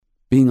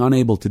Being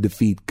unable to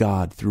defeat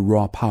God through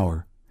raw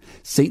power,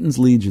 Satan's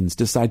legions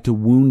decide to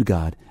wound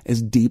God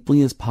as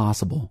deeply as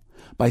possible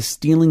by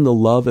stealing the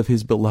love of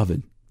his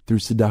beloved through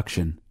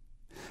seduction,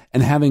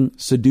 and having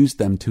seduced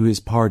them to his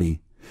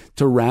party,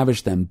 to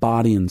ravish them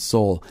body and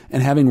soul,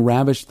 and having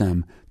ravished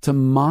them, to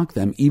mock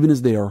them even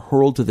as they are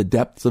hurled to the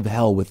depths of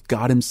hell with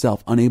God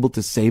himself unable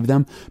to save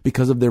them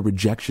because of their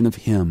rejection of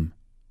him.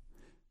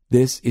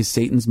 This is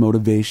Satan's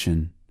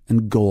motivation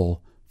and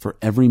goal for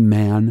every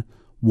man,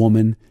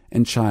 woman,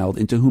 and child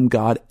into whom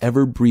God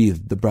ever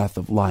breathed the breath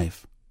of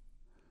life.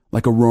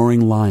 Like a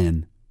roaring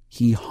lion,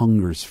 he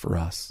hungers for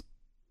us.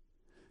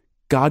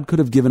 God could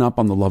have given up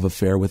on the love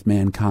affair with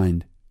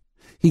mankind.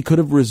 He could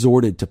have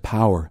resorted to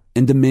power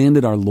and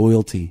demanded our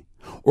loyalty,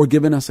 or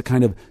given us a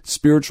kind of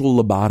spiritual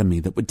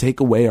lobotomy that would take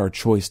away our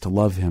choice to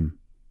love him.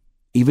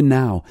 Even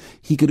now,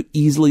 he could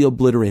easily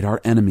obliterate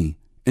our enemy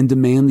and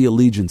demand the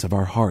allegiance of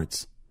our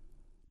hearts.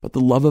 But the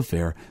love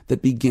affair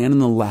that began in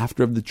the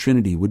laughter of the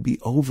Trinity would be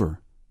over,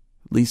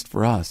 at least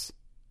for us.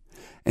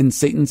 And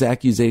Satan's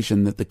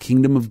accusation that the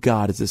kingdom of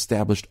God is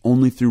established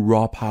only through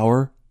raw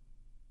power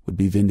would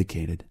be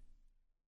vindicated.